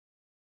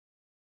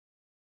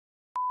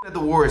At the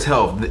Warriors'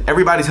 health,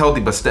 everybody's healthy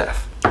but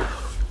Steph.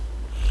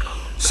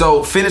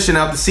 So finishing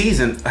out the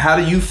season, how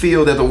do you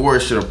feel that the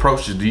Warriors should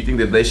approach it? Do you think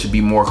that they should be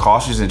more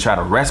cautious and try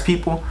to rest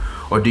people?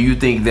 Or do you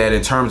think that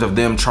in terms of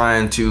them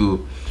trying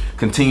to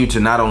continue to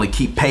not only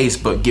keep pace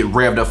but get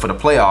revved up for the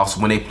playoffs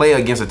when they play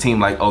against a team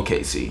like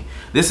OKC?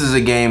 This is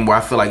a game where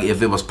I feel like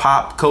if it was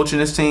Pop coaching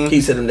this team,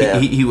 he'd sit them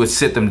down. He would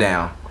sit them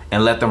down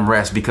and let them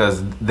rest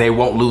because they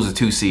won't lose a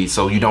 2 seed,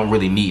 so you don't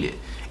really need it.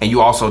 And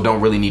you also don't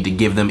really need to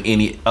give them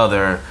any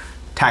other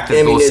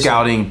tactical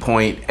scouting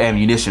point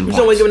ammunition. You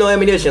don't want to give them no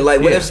ammunition. Like,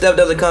 what if Steph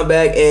doesn't come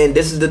back and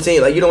this is the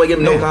team? Like, you don't want to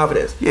give them no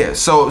confidence. Yeah.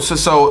 So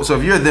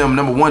if you're them,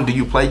 number one, do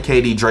you play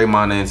KD,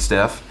 Draymond, and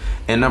Steph?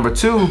 And number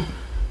two,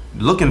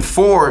 looking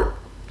forward,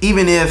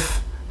 even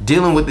if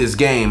dealing with this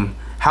game,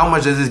 how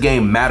much does this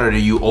game matter to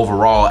you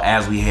overall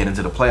as we head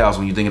into the playoffs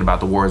when you're thinking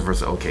about the Warriors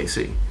versus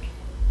OKC?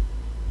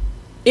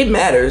 It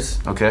matters.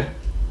 Okay.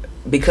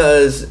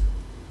 Because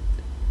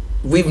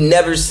we've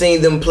never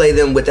seen them play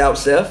them without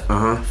Steph,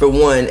 for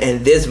one,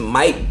 and this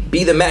might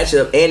be the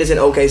matchup, and it's in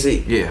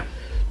OKC. Yeah.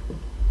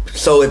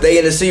 So if they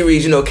in the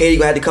series, KD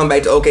gonna have to come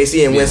back to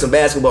OKC and win some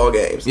basketball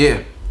games.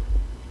 Yeah.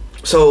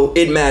 So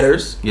it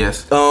matters.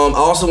 Yes. I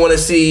also want to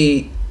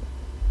see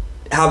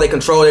how they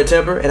control their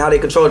temper and how they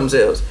control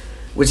themselves,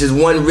 which is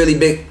one really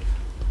big.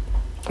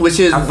 I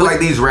feel like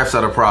these refs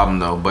are the problem,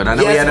 though. But I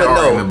know we had an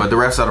argument, but the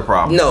refs are the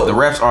problem. No, the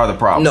refs are the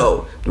problem.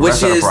 No, the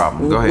refs are the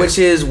problem. Go ahead. Which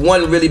is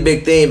one really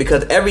big thing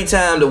because every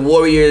time the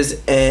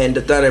Warriors and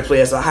the Thunder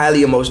play, it's a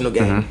highly emotional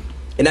game,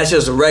 and that's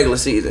just a regular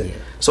season. Yeah.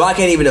 So I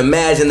can't even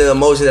imagine the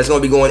emotion that's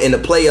going to be going in the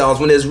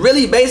playoffs when it's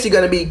really basically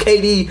going to be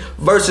KD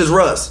versus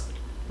Russ.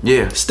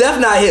 Yeah.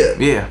 Steph not here.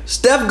 Yeah.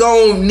 Steph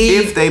gonna need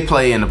if they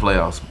play in the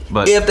playoffs,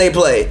 but if they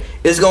play,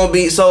 it's gonna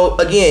be so.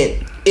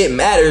 Again, it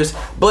matters,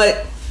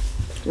 but.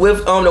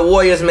 With the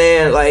Warriors,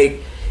 man,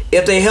 like,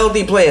 if they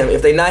healthy, play them.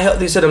 If they not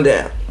healthy, sit them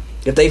down.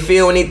 If they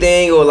feel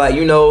anything or, like,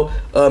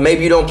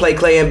 maybe you don't play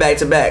Clay in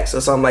back-to-backs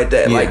or something like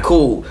that, like,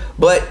 cool.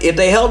 But if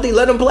they healthy,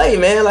 let them play,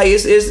 man. Like,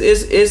 it's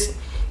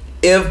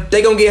if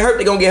they gonna get hurt,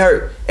 they gonna get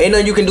hurt. Ain't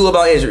nothing you can do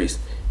about injuries.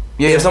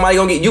 Yeah. If somebody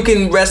you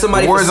can rest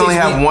somebody. The Warriors for 6 only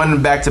weeks. have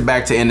one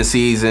back-to-back to end the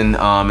season,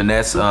 and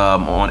that's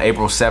on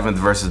April 7th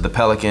versus the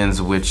Pelicans,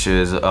 which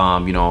is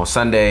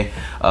Sunday,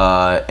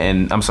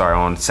 and I'm sorry,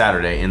 on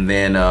Saturday, and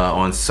then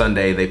on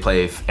Sunday they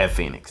play at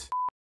Phoenix.